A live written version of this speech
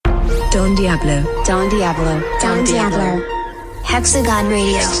Don Diablo. Don Diablo. Don Diablo. Hexagon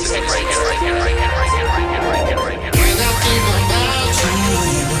Radio.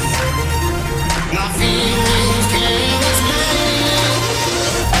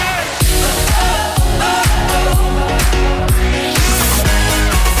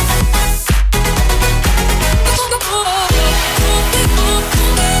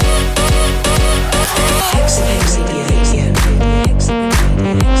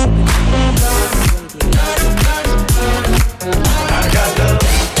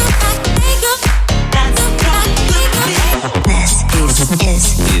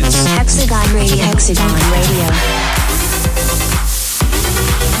 Hexagon Radio. Hexagon Radio.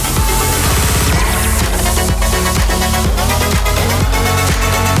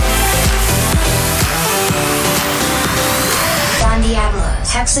 Don Diablo.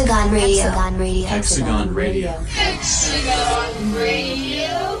 Hexagon Radio. Hexagon Radio. Hexagon Radio. Hexagon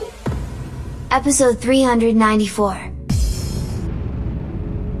Radio. Episode 394.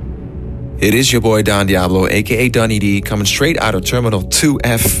 It is your boy Don Diablo, aka Donny D, coming straight out of Terminal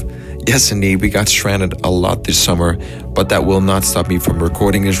 2F. Yes, indeed, we got stranded a lot this summer, but that will not stop me from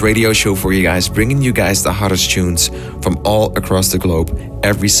recording this radio show for you guys, bringing you guys the hottest tunes from all across the globe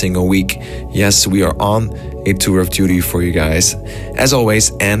every single week. Yes, we are on a tour of duty for you guys, as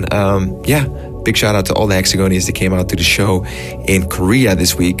always. And big shout out to all the Hexagonians that came out to the show in Korea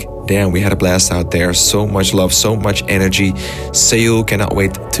this week. Damn, we had a blast out there. So much love, so much energy. Seoul, cannot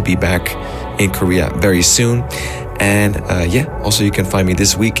wait to be back in Korea very soon. And also you can find me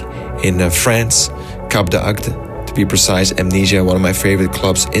this week in France, Cap d'Agde, to be precise, Amnesia, one of my favorite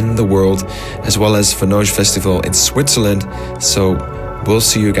clubs in the world, as well as Fenoge Festival in Switzerland. So we'll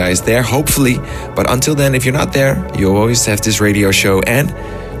see you guys there, hopefully. But until then, if you're not there, you always have this radio show, and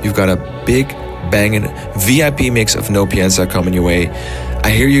you've got a big banging VIP mix of No Pienza coming your way. I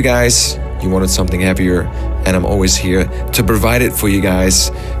hear you guys, you wanted something heavier, and I'm always here to provide it for you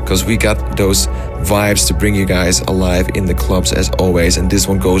guys, because we got those vibes to bring you guys alive in the clubs as always, and this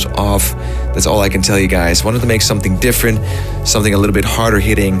one goes off. That's all I can tell you guys. Wanted to make something different, something a little bit harder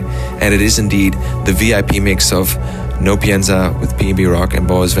hitting, and it is indeed the VIP mix of No Pienza with P&B Rock and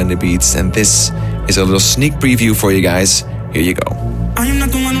Boas Van de Beats, and this is a little sneak preview for you guys. Here you go. I am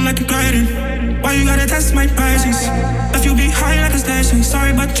not the one who like you guiding. Why you gotta test my patience? If you be high like a station.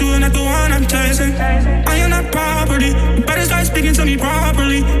 Sorry, but you are not the one I'm chasing. I am not property. You better start speaking to me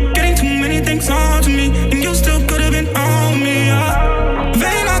properly. Getting too many things on to me, and you still could've been on me.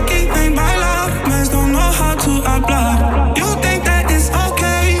 Very lucky, ain't my love. Men don't know how to apply. You think that it's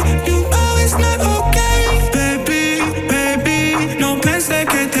okay? You know it's not okay. Baby, no pensé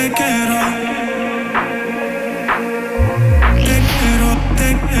que te quiero. Te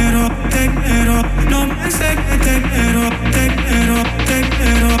quiero, no pensé que te quiero, no pensé que te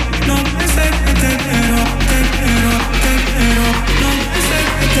quiero, no pensé que te quiero.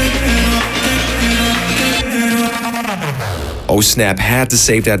 Oh snap, had to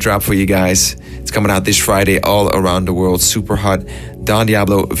save that drop for you guys. It's coming out this Friday all around the world. Super hot Don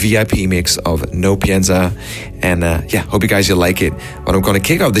Diablo VIP mix of No Pienza. And hope you guys will like it. But I'm going to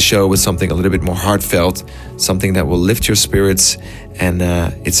kick off the show with something a little bit more heartfelt, something that will lift your spirits. And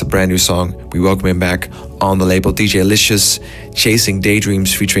it's a brand new song. We welcome him back on the label DJ Licious, Chasing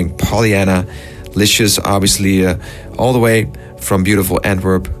Daydreams featuring Pollyanna. Licious, obviously, all the way from beautiful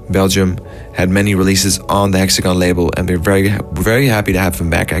Antwerp, Belgium, had many releases on the Hexagon label, and we're very, very happy to have him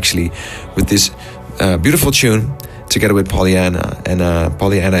back, actually, with this beautiful tune together with Pollyanna. And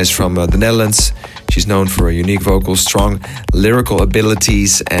Pollyanna is from the Netherlands. She's known for her unique vocals, strong lyrical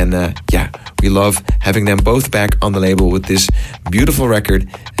abilities, and we love having them both back on the label with this beautiful record,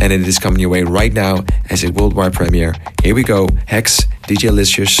 and it is coming your way right now as a worldwide premiere. Here we go, Hex, DJ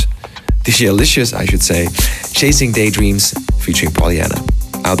Licious, I should say, Chasing Daydreams featuring Pollyanna,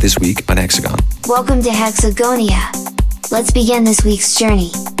 out this week on Hexagon. Welcome to Hexagonia. Let's begin this week's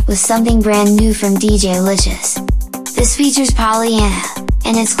journey with something brand new from DJ Licious. This features Pollyanna,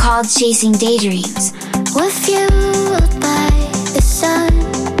 and it's called Chasing Daydreams. We're fueled by the sun.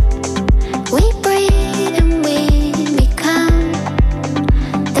 We breathe and we become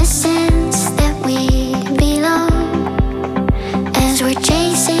the sense that we belong. As we're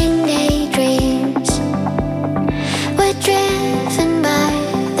chasing daydreams, we're driven by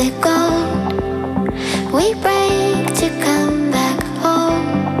the goal. We break to come back home.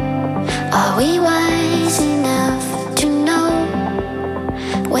 Are we wise enough to know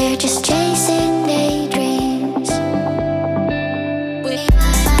we're just chasing daydreams?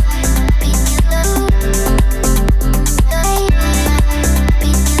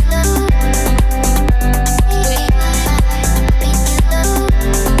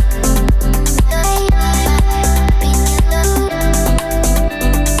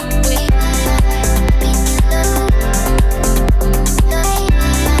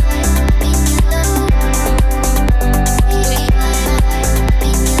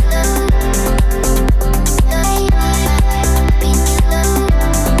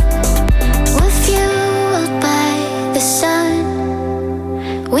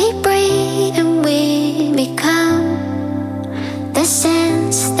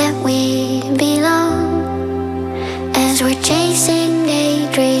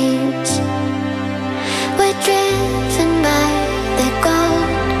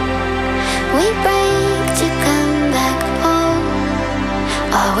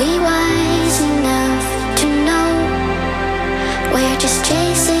 Are we wise enough to know we're just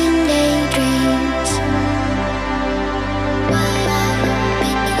chasing daydreams?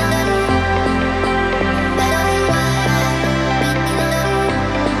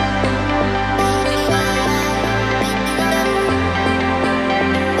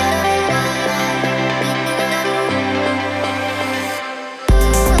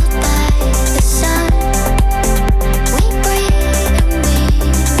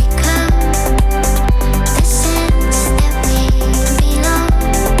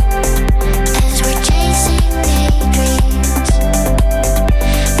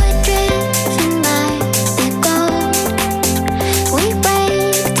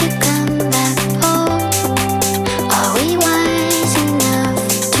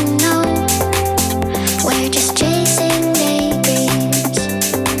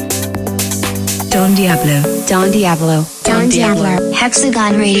 Don Diablo.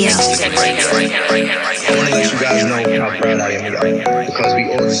 Hexagon Radio. I want to let you guys know how proud I am of you, because we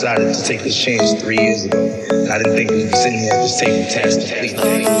all decided to take this chance 3 years ago. And I didn't think we'd be sitting here at this table tasked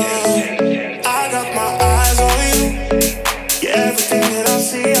completely. I got my eyes on you. Yeah, everything that I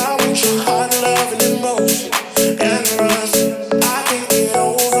see, I want your heart, love, and emotion. And rust, I can't get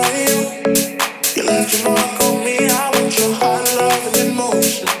over you. You left your mark on me. I want your heart, love, and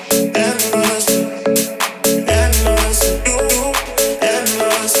emotion. And rust.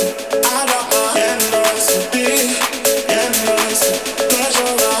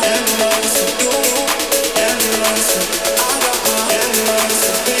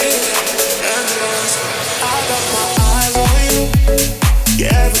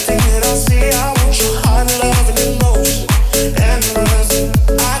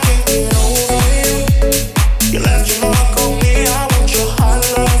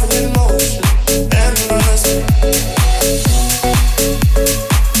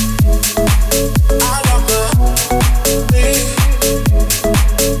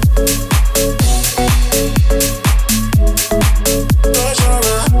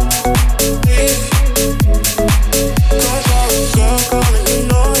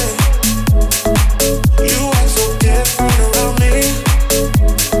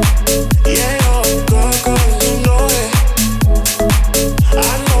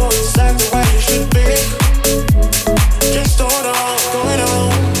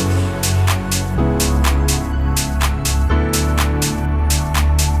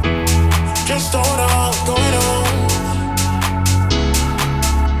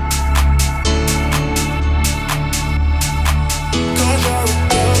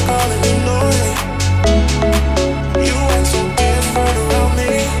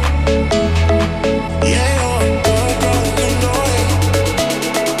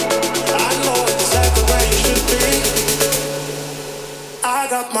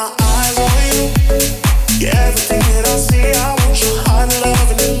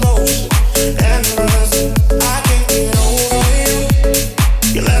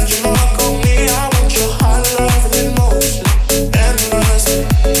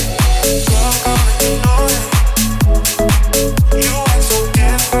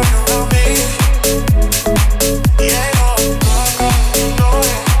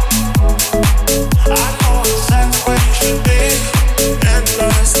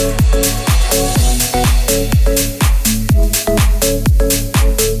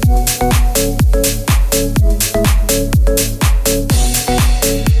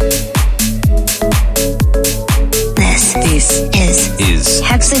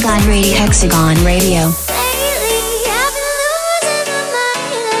 Hexagon Radio.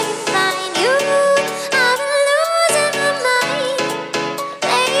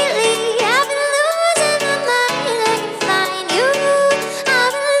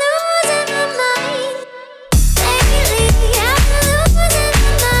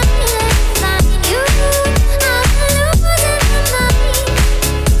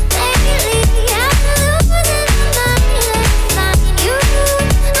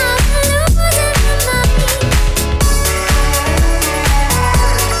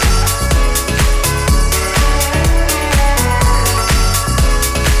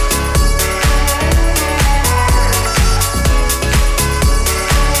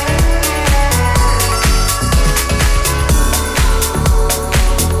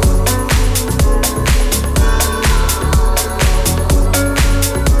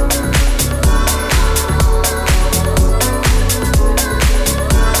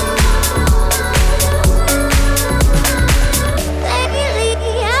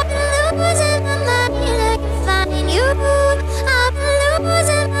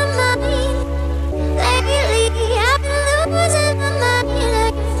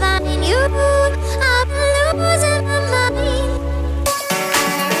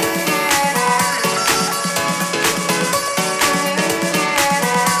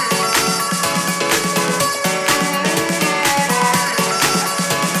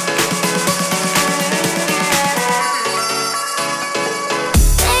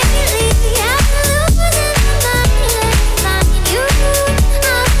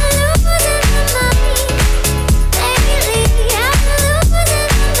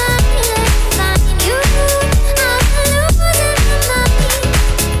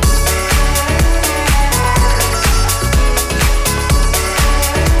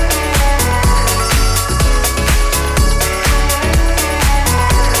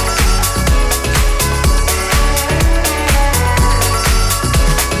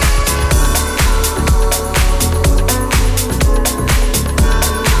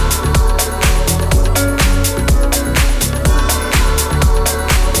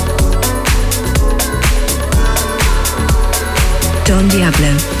 Don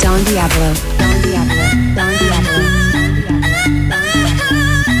Diablo. Don Diablo. Don Diablo. Don Diablo.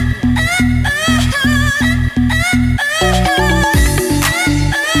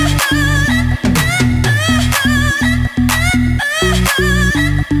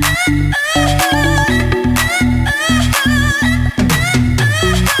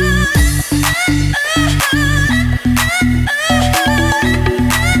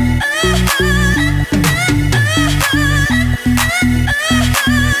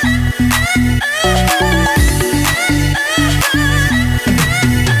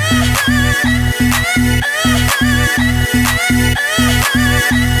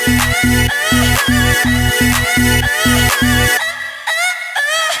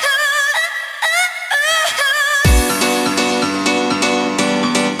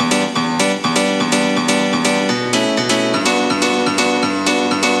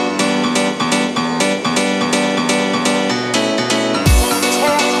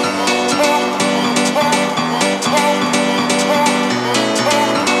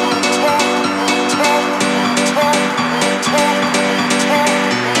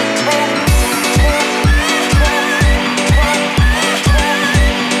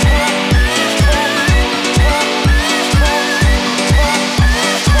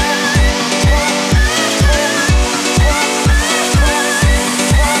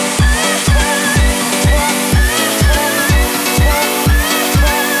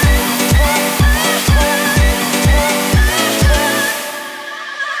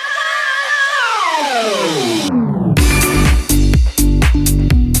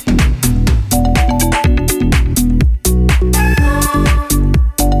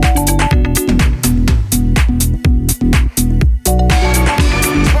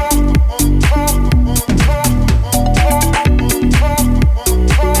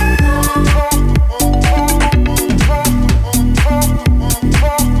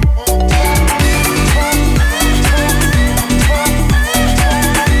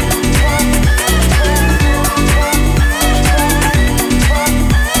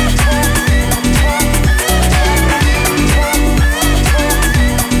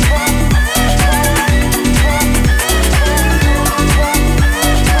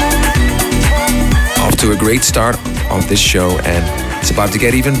 Great start of this show, and it's about to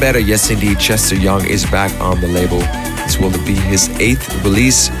get even better. Yes, indeed, Chester Young is back on the label. This will be his 8th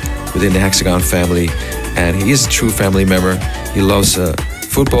release within the Hexagon family, and he is a true family member. He loves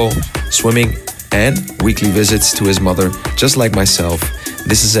football, swimming, and weekly visits to his mother, just like myself.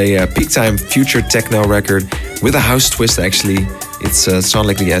 This is a peak time future techno record with a house twist. Actually, it's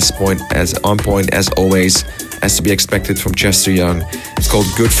sonically as on point as always, as to be expected from Chester Young. It's called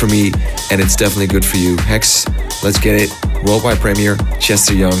Good For Me, and it's definitely good for you. Hex, let's get it. Worldwide premiere,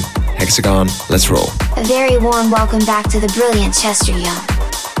 Chester Young, Hexagon, let's roll. A very warm welcome back to the brilliant Chester Young.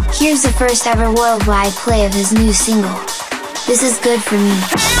 Here's the first ever worldwide play of his new single. This is Good For Me.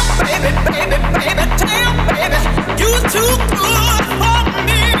 Baby, baby, baby, damn, baby, you too good for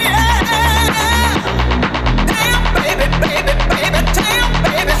me. Damn, baby, baby, baby, damn,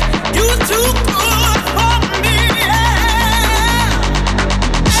 baby, you too good for me.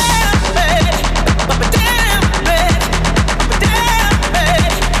 Damn, baby, damn, baby, damn, baby,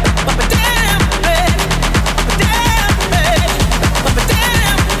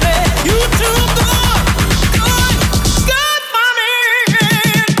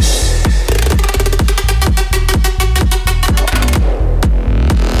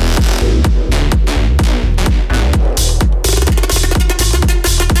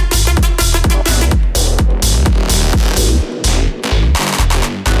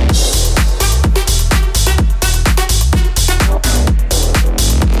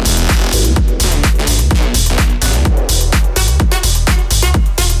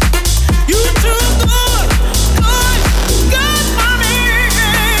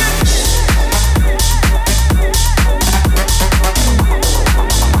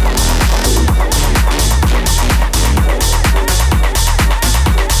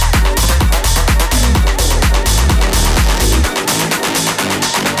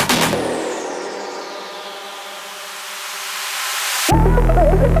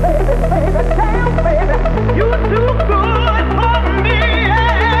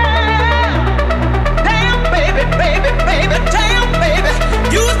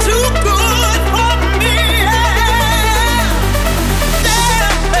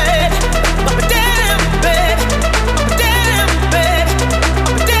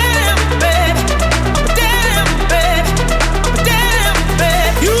 damn, baby, damn, baby, damn, baby,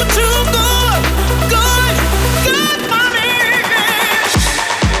 you too good, good for me.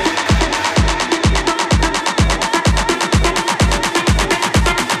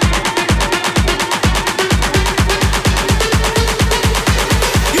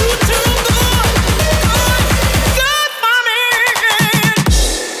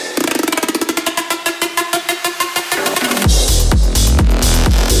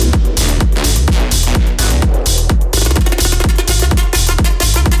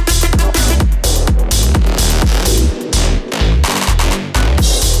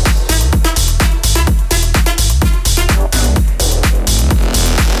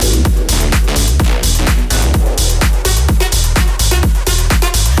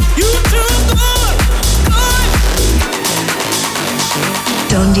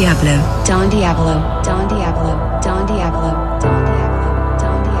 Don Diablo, Don Diablo, Don Diablo, Don Diablo, Don Diablo.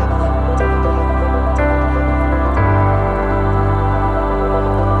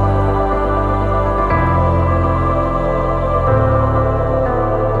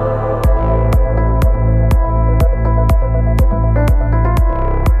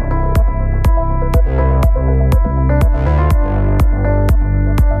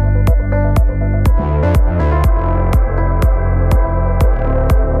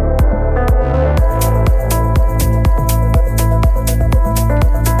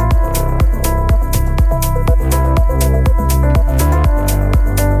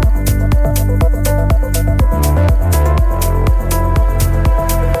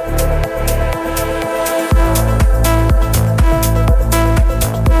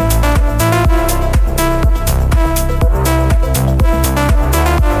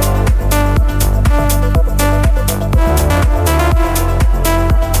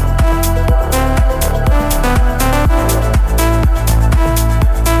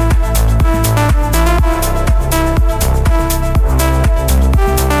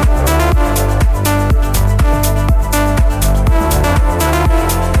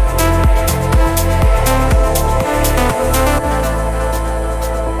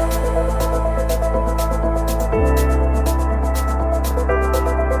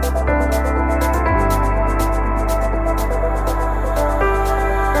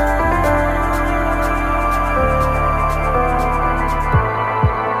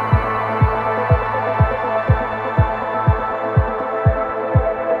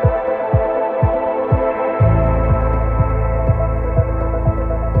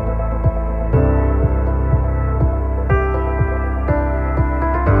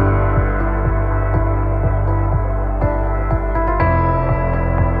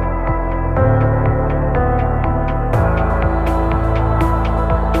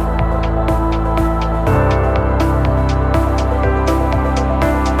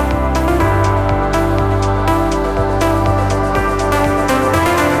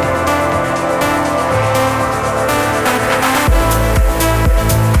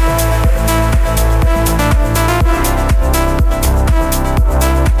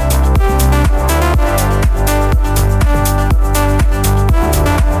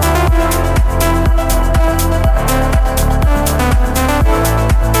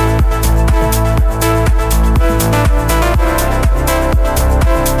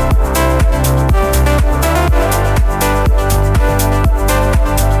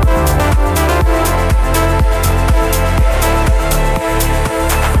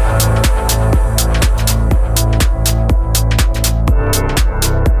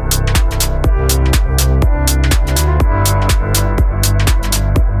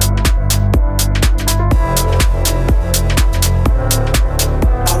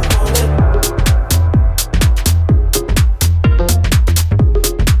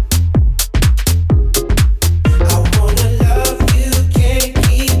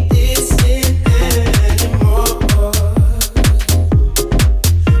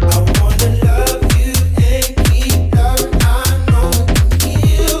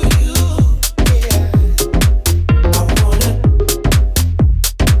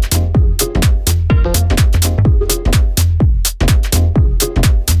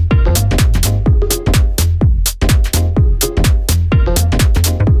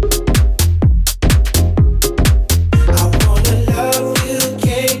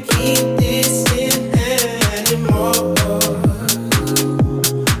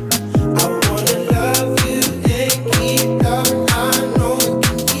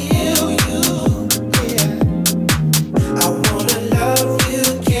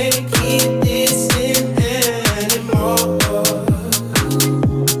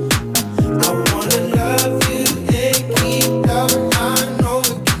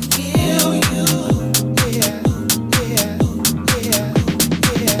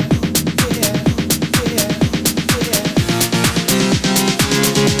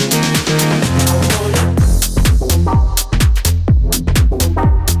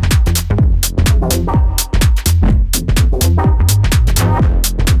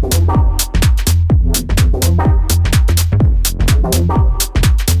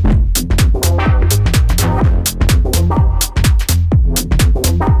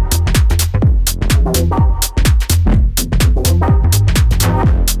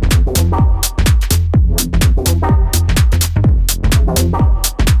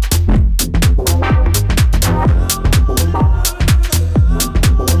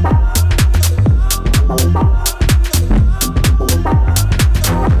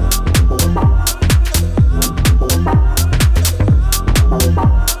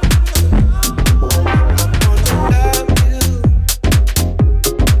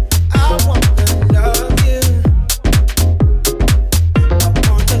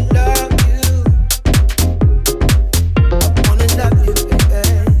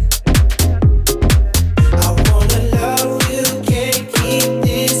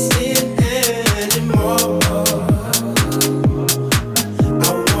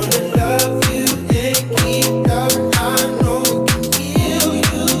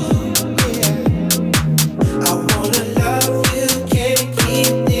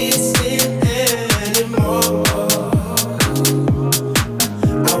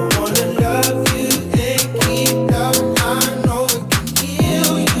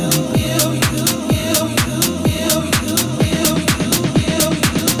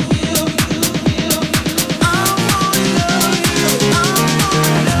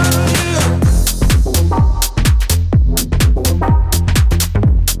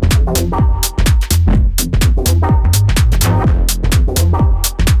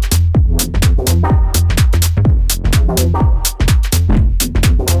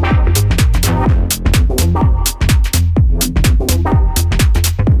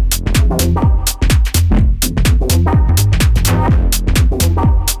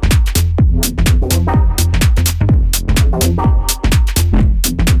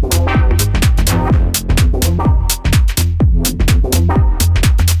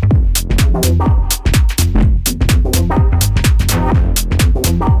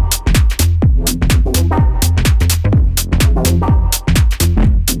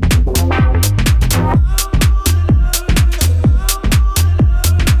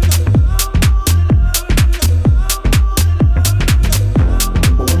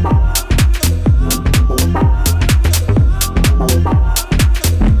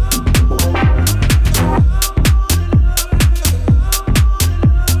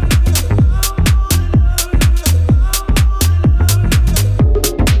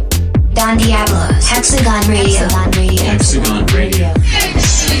 Hexagon Radio. Hexagon Radio. Hexagon Radio.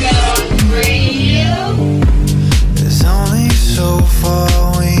 Hexagon Radio. There's only so far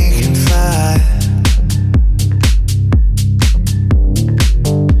we can fly.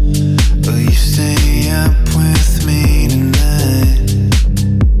 Will you stay up with me tonight?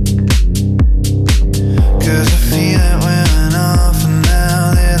 'Cause I feel it wearing off, and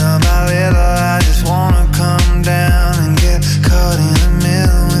now little by little I just wanna come down and get caught in the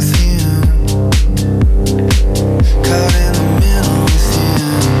middle with you. Caught in the middle with you.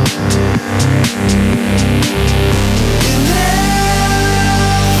 You'll never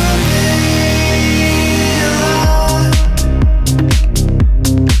be alone.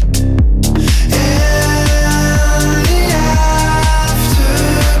 In the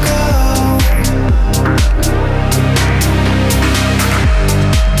afterglow.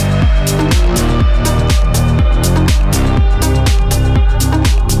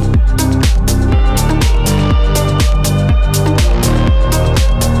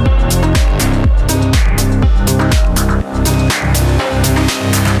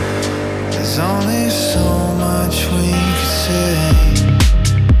 There's only so much we could say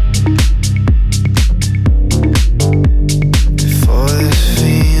before this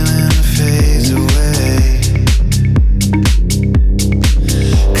feeling fades away.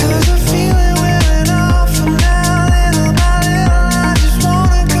 'Cause I feel it wearing off, and now little by little I just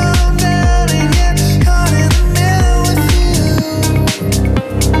wanna come down and get caught in the middle with you.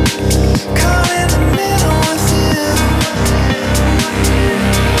 Caught in the middle with you.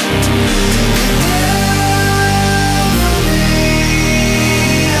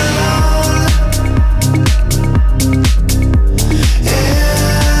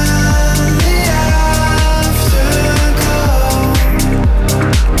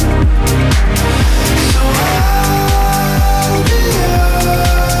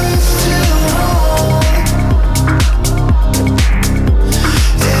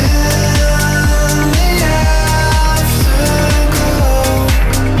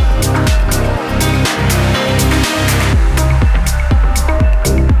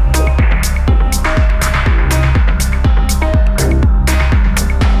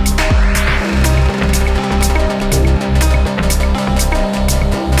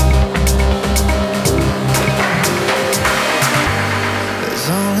 There's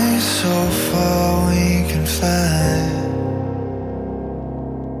only so far we can fly.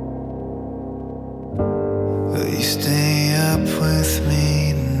 Will you stay up with me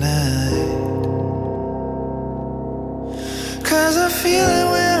tonight? 'Cause I feel it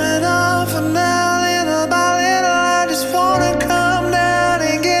wearing off, and now little by little I just wanna come down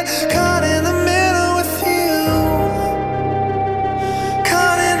and get caught in the middle with you.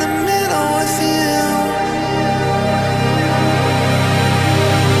 Caught in the middle with you.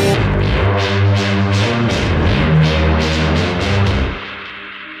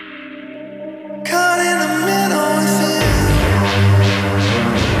 Caught in the middle with you.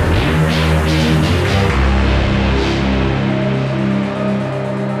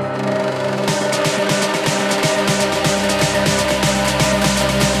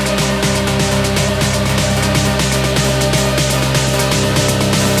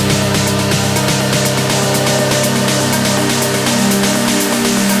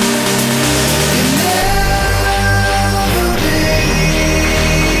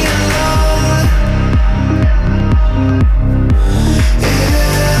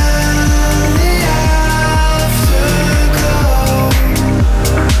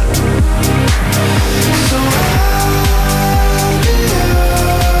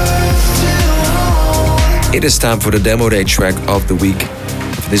 It is time for the demo day track of the week.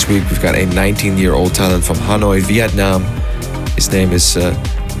 This week we've got a 19-year-old talent from Hanoi, Vietnam. His name is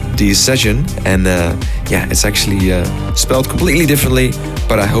D Session, and it's actually spelled completely differently,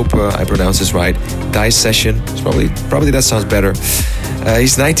 but I hope I pronounce this right. Die Session. It's probably that sounds better.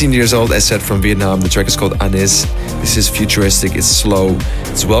 He's 19 years old, as said, from Vietnam. The track is called Anis. This is futuristic, it's slow,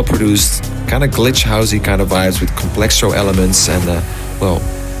 it's well produced, kind of glitch housey kind of vibes with complexo elements, and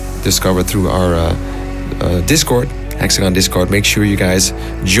discovered through our Discord, Hexagon Discord. Make sure you guys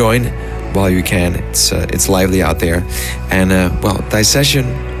join while you can. It's lively out there. And Die Session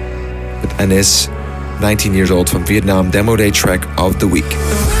with Anis, 19 years old, from Vietnam. Demo day track of the week.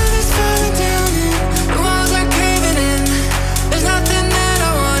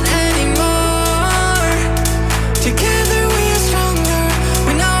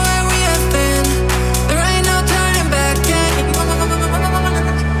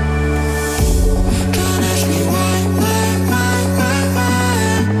 Why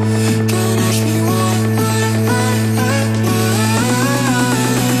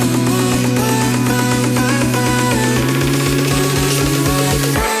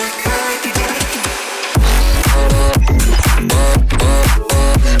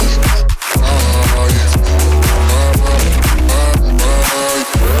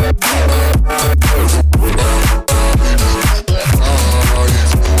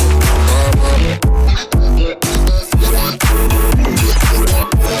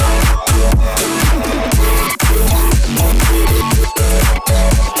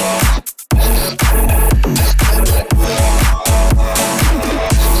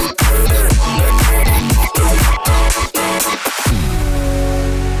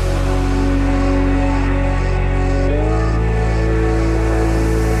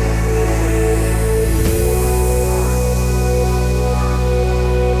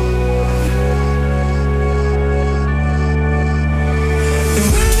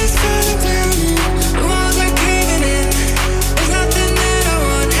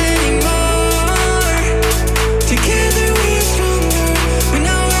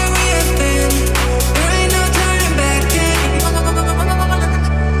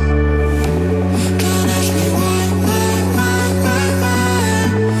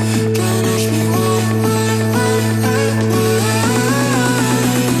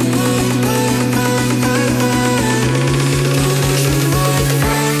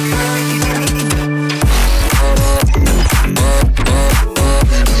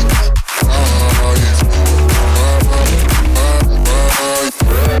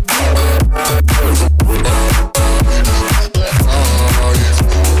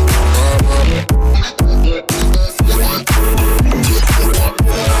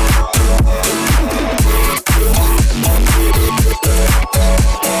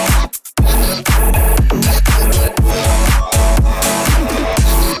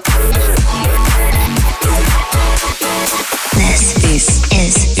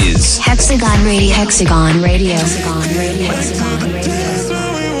Hexagon Radio. Hexagon Radio. Hexagon Radio. Hexagon Radio. Days when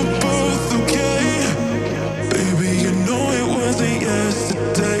we were both okay. Baby, you know it wasn't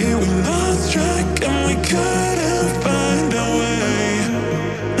yesterday. We lost track and we couldn't find our way.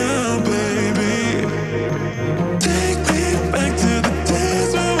 Now, baby, take me back to the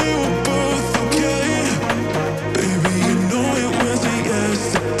days when we were both okay. Baby, you know it wasn't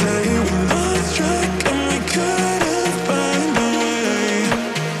yesterday. We lost track and we couldn't find our way.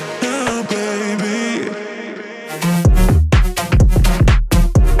 Now, baby.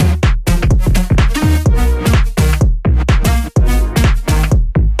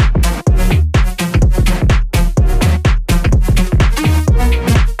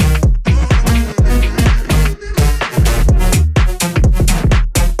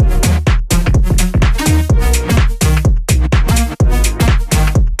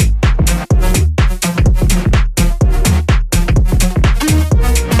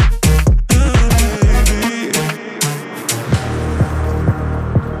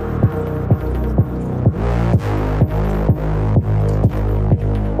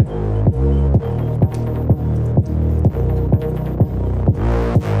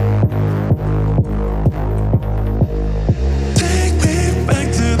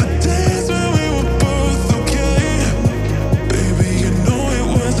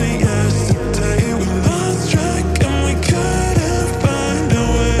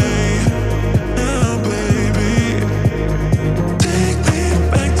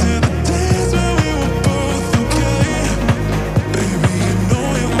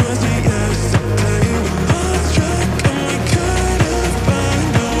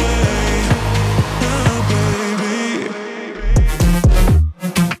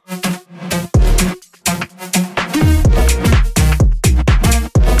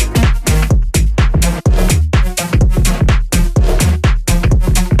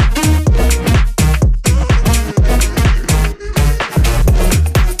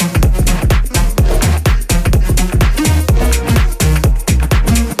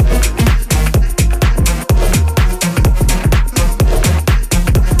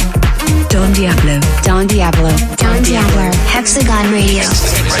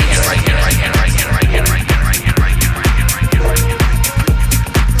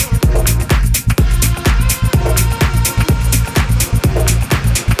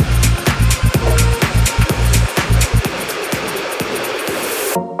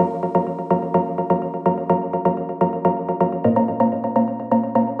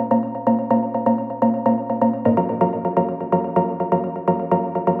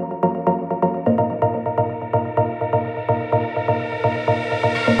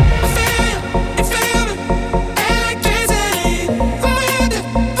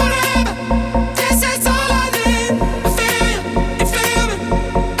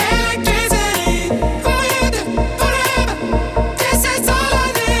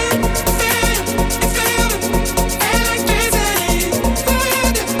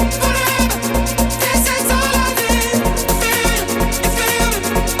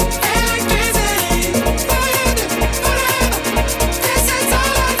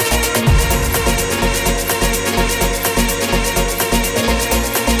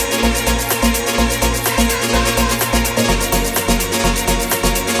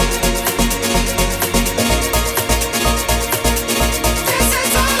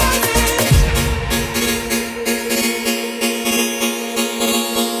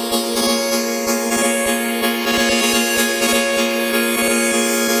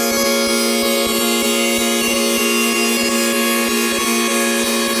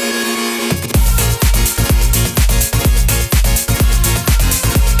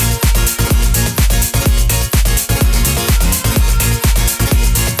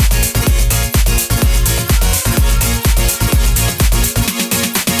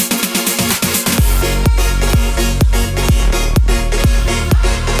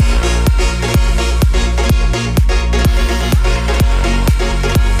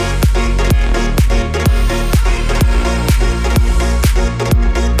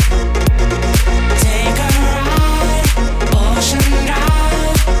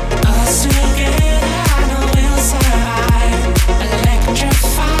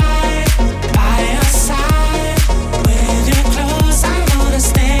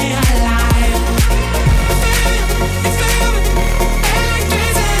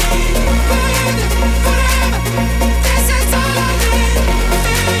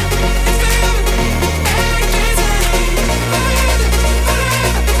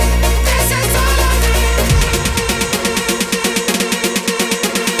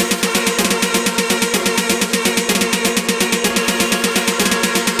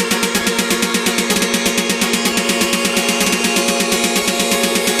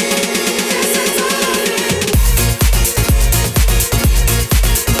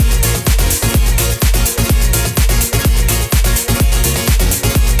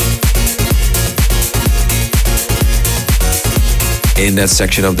 in that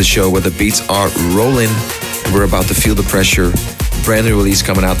section of the show where the beats are rolling. We're about to feel the pressure. Brand new release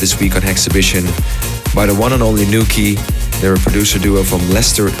coming out this week on Exhibition by the one and only Nuki. They're a producer duo from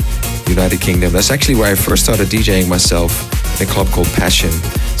Leicester, United Kingdom. That's actually where I first started DJing myself in a club called Passion.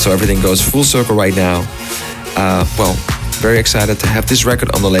 So everything goes full circle right now. Very excited to have this record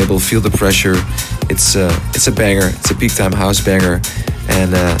on the label, Feel the Pressure. It's a banger, it's a peak time house banger.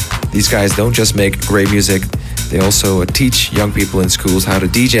 And these guys don't just make great music, they also teach young people in schools how to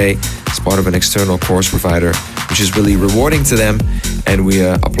DJ as part of an external course provider, which is really rewarding to them. And we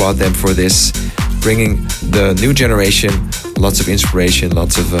applaud them for this, bringing the new generation lots of inspiration,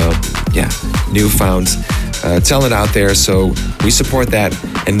 lots of newfound talent out there. So we support that.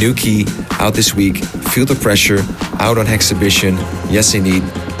 And Nuki out this week, Feel the Pressure, out on Exhibition. Yes, indeed.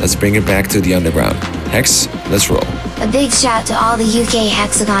 Let's bring it back to the underground. Hex, let's roll. A big shout to all the UK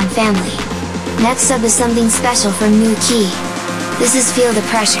Hexagon family. Next up is something special from Nuki. This is Feel the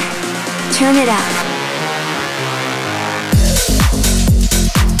Pressure. Turn it up.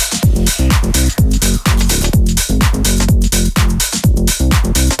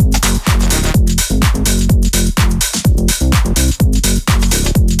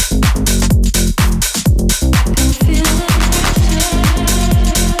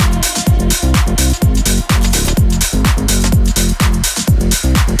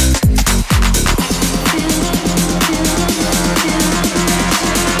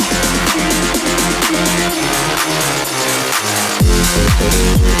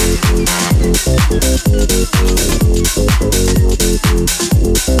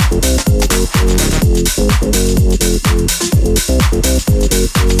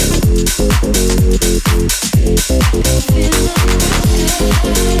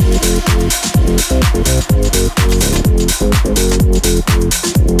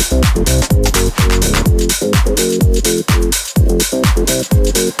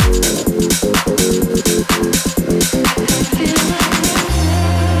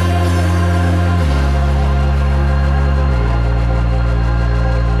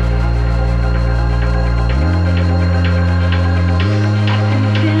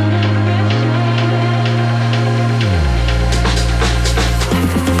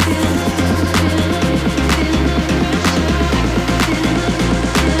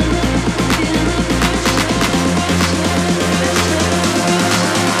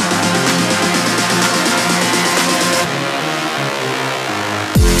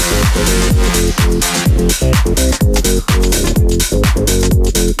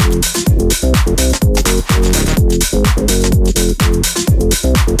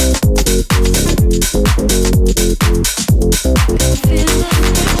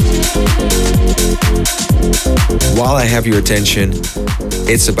 While I have your attention,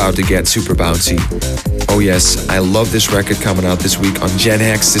 it's about to get super bouncy. Oh yes, I love this record coming out this week on Gen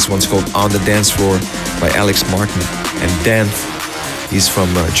Hex. This one's called On the Dance Floor by Alex Martin and Danth. He's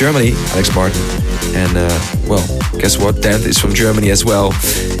from Germany, Alex Martin. And guess what? Danth is from Germany as well.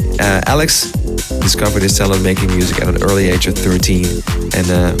 Alex discovered his talent making music at an early age of 13.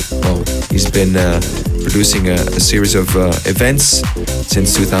 And he's been producing a series of events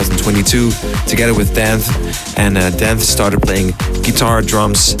since 2022 together with Danth. And Danth started playing guitar,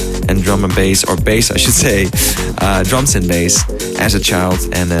 drums, and drum and bass, or bass I should say, drums and bass as a child.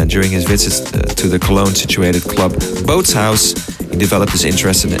 And during his visits to the Cologne situated club Boats House, he developed his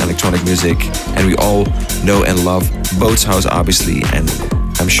interest in electronic music. And we all know and love Boats House, obviously. And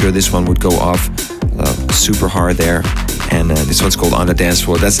I'm sure this one would go off super hard there. And this one's called On the Dance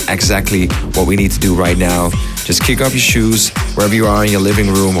Floor. That's exactly what we need to do right now. Just kick off your shoes wherever you are, in your living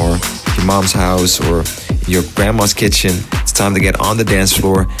room or your mom's house or your grandma's kitchen. It's time to get on the dance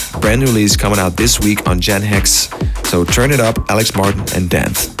floor. Brand new release coming out this week on Gen Hex. So turn it up, Alex Martin and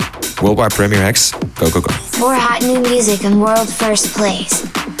Danth. Worldwide Premiere Hex, go, go, go. More hot new music in world first place.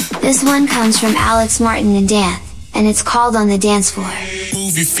 This one comes from Alex Martin and Danth, and it's called On the Dance Floor.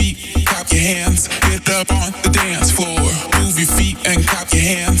 Move your feet, clap your hands, get up on the dance floor. Move your feet and clap your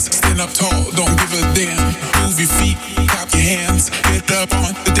hands, stand up tall, don't give a damn. Move your feet, clap your hands, get up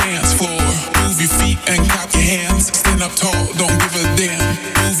on the dance floor. Move your feet and clap your hands, stand up tall, don't give a damn.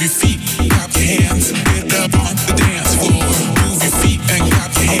 Move your feet, clap your hands, get up on the dance floor. Move your feet and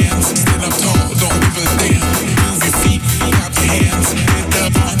clap your hands, stand up tall, don't give a damn. Move your feet, clap your hands, get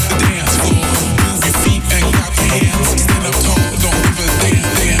up on the dance floor. Move your feet and clap your hands, stand up tall, don't give a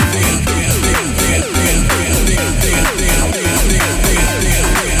damn.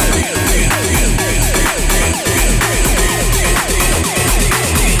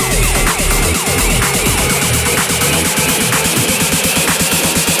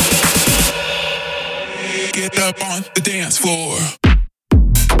 Get up on the dance floor.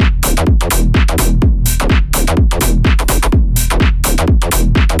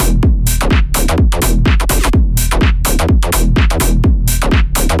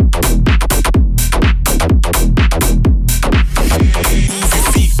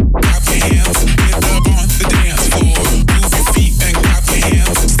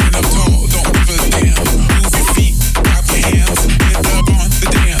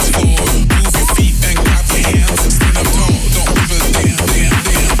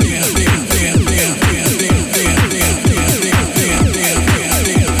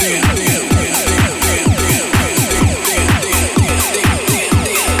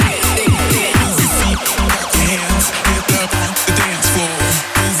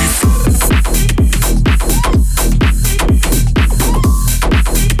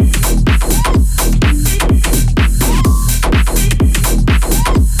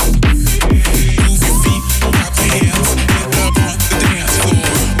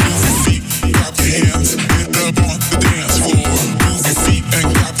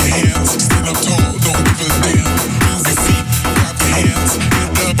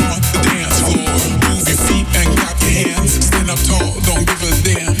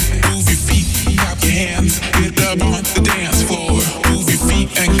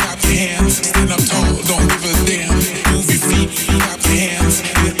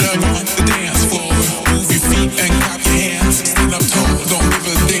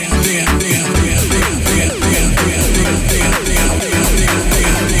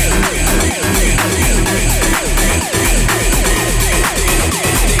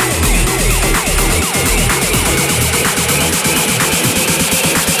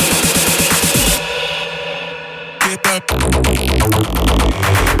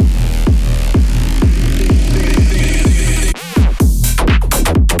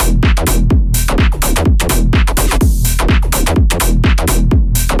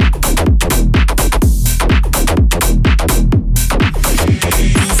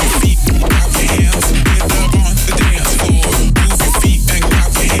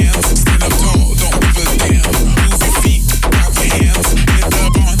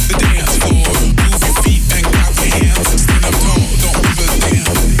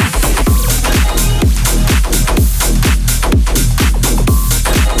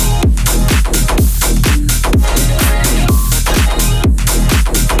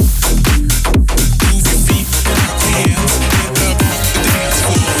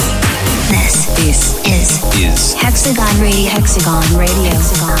 Hexagon Radio.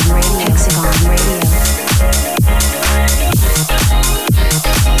 Hexagon Radio. Hexagon Radio.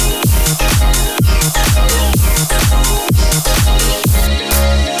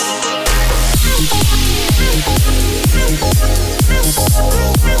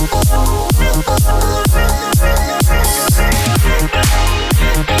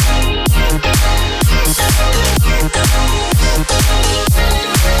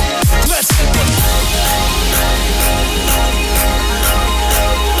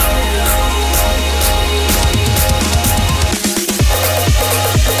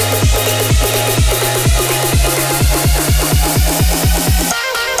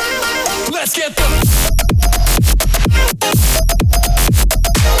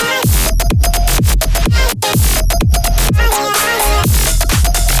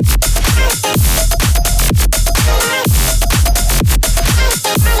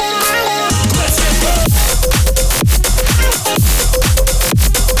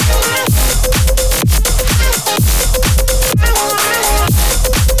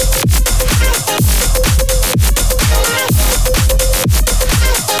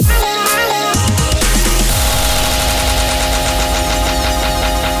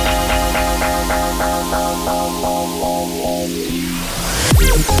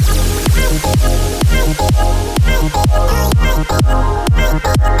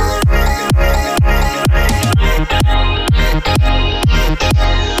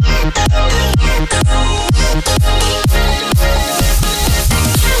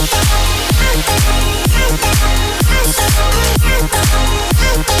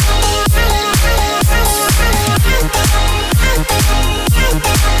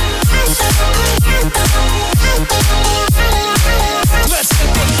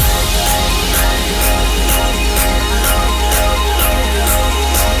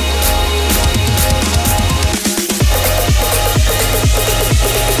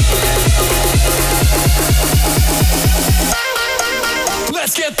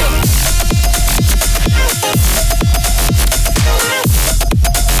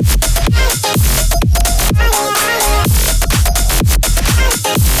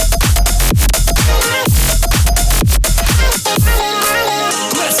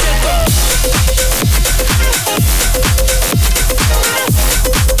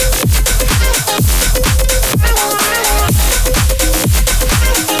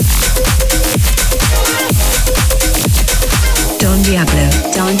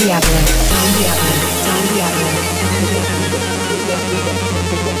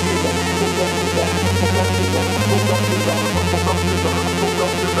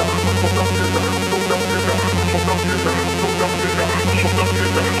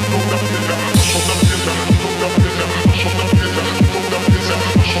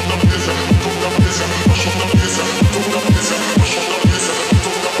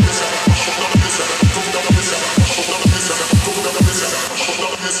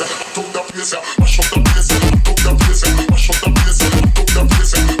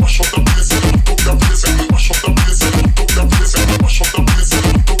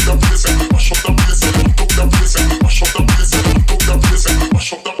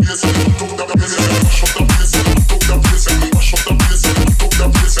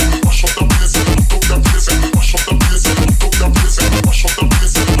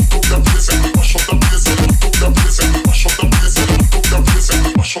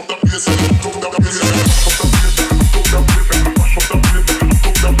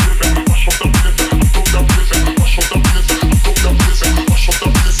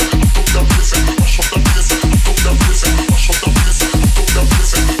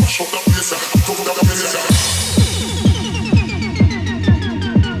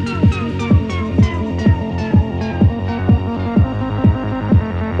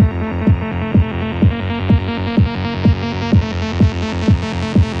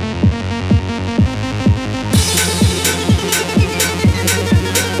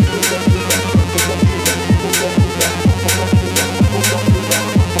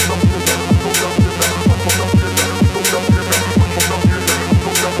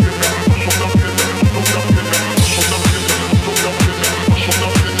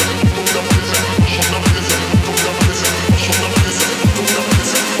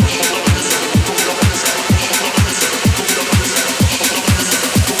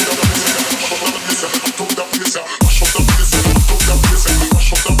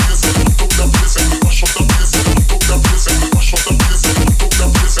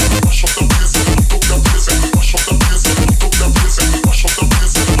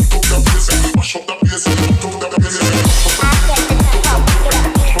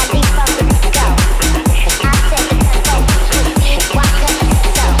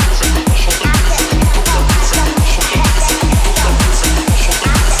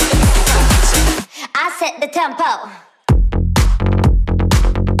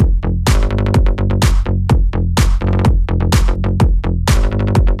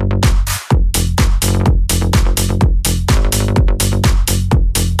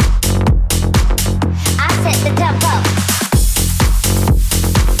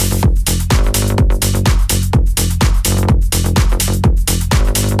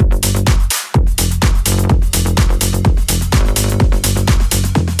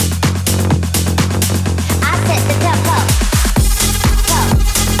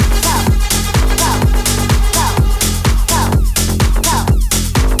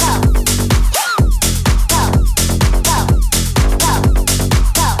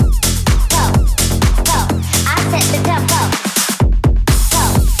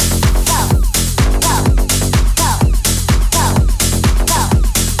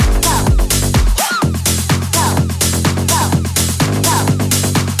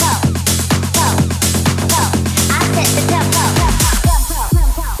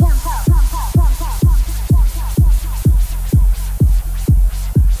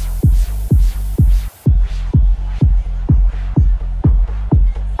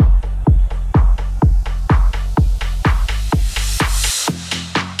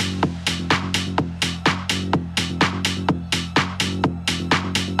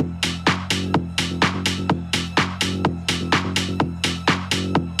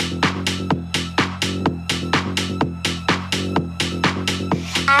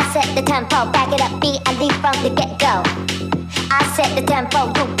 set the tempo, back it up, beat, I lead from the get-go. I set the tempo,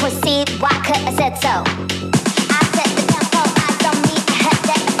 you proceed, why could I said so? I set the tempo, eyes on me, I had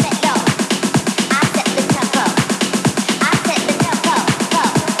that, I said yo. I set the tempo, I set the tempo, go,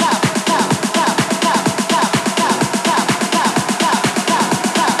 go, go, go, go, go, go, go, go, go, go, go,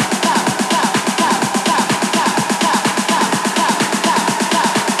 go,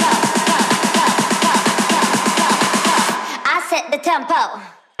 I set the tempo.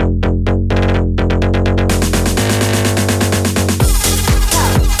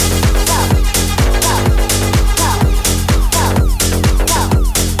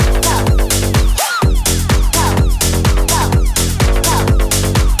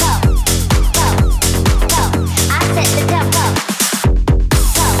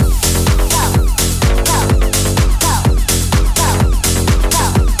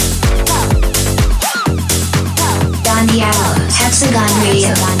 Hexagon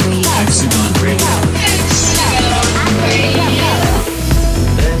Radio. Hexagon Radio.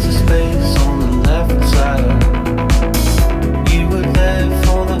 There's a space on the left side. You were there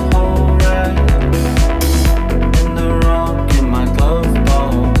for the whole ride. In the rock in my glove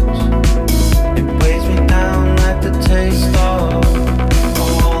box. It weighs me down like the taste of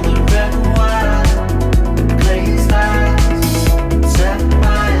all the red wine, glazed eyes, set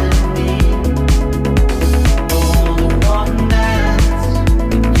by me. All the one dance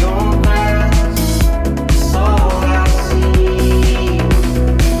in your glass. It's all I see.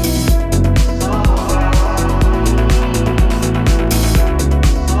 It's all I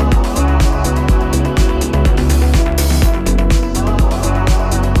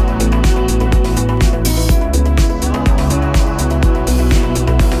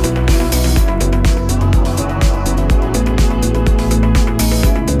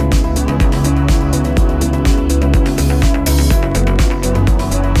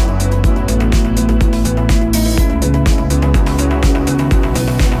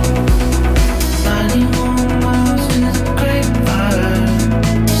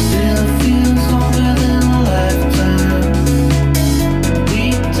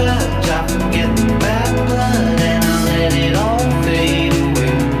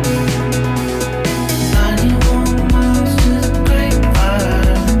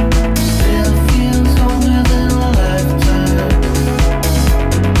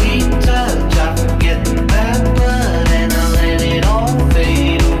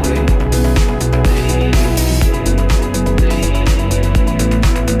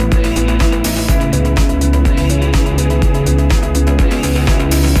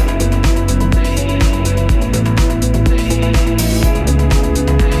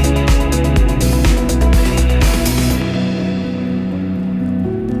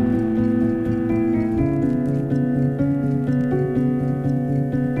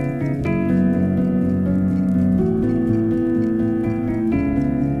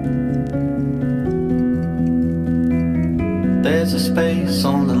There's a space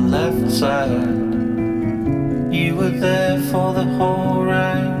on the left side. You were there for the whole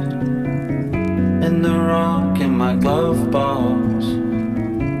ride. In the rock in my glove box.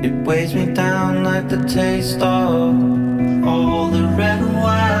 It weighs me down like the taste of all the red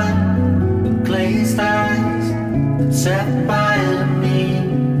wine, the glazed eyes set by me.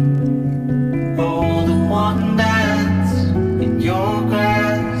 All the one dance in your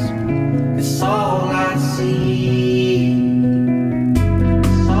grasp. It's all I see.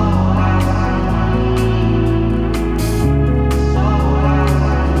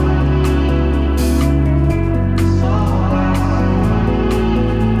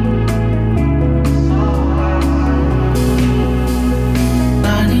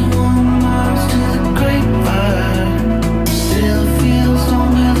 Feel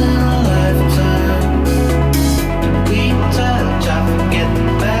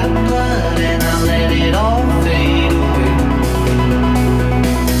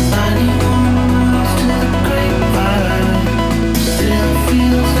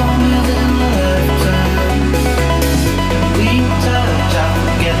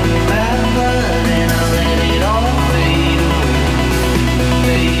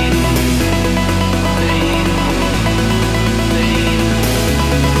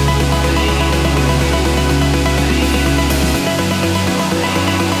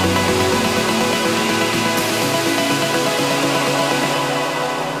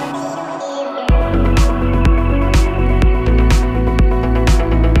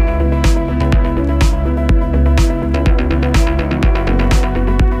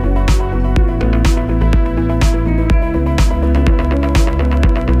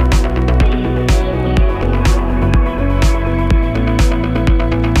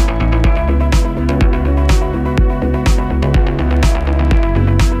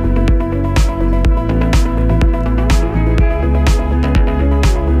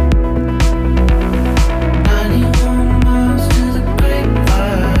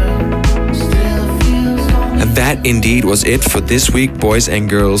that indeed was it for this week, boys and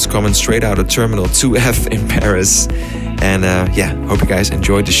girls, coming straight out of Terminal 2F in Paris. And hope you guys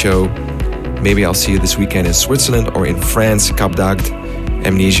enjoyed the show. Maybe I'll see you this weekend in Switzerland or in France, Cap d'Agde,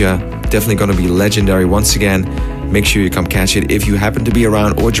 Amnesia. Definitely gonna be legendary once again. Make sure you come catch it if you happen to be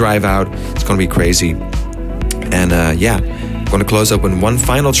around or drive out. It's gonna be crazy. And I'm gonna close up with one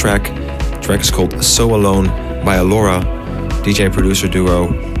final track. The track is called So Alone by Alora, DJ producer duo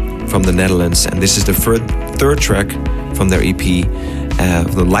from the Netherlands. And this is the third track from their EP,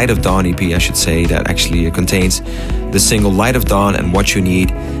 the Light of Dawn EP, I should say, that actually contains the single Light of Dawn and What You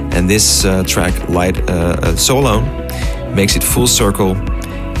Need. And this track, So Alone, makes it full circle.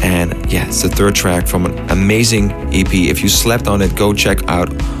 And it's the third track from an amazing EP. If you slept on it, go check out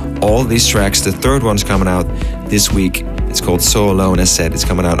all these tracks. The third one's coming out this week. It's called So Alone, as said. It's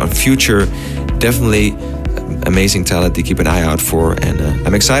coming out on Future. Definitely amazing talent to keep an eye out for. And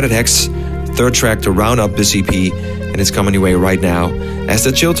I'm excited, Hex. Third track to round up this EP. And it's coming your way right now as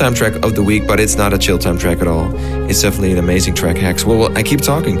the chill time track of the week, but it's not a chill time track at all. It's definitely an amazing track, Hex. Well, I keep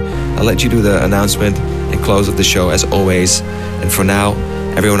talking. I'll let you do the announcement and close of the show as always. And for now,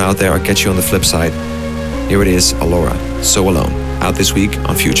 everyone out there, I'll catch you on the flip side. Here it is, Alora, So Alone, out this week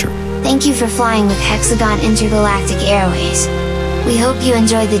on Future. Thank you for flying with Hexagon Intergalactic Airways. We hope you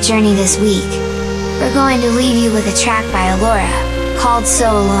enjoyed the journey this week. We're going to leave you with a track by Alora, called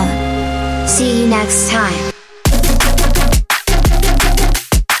So Alone. See you next time.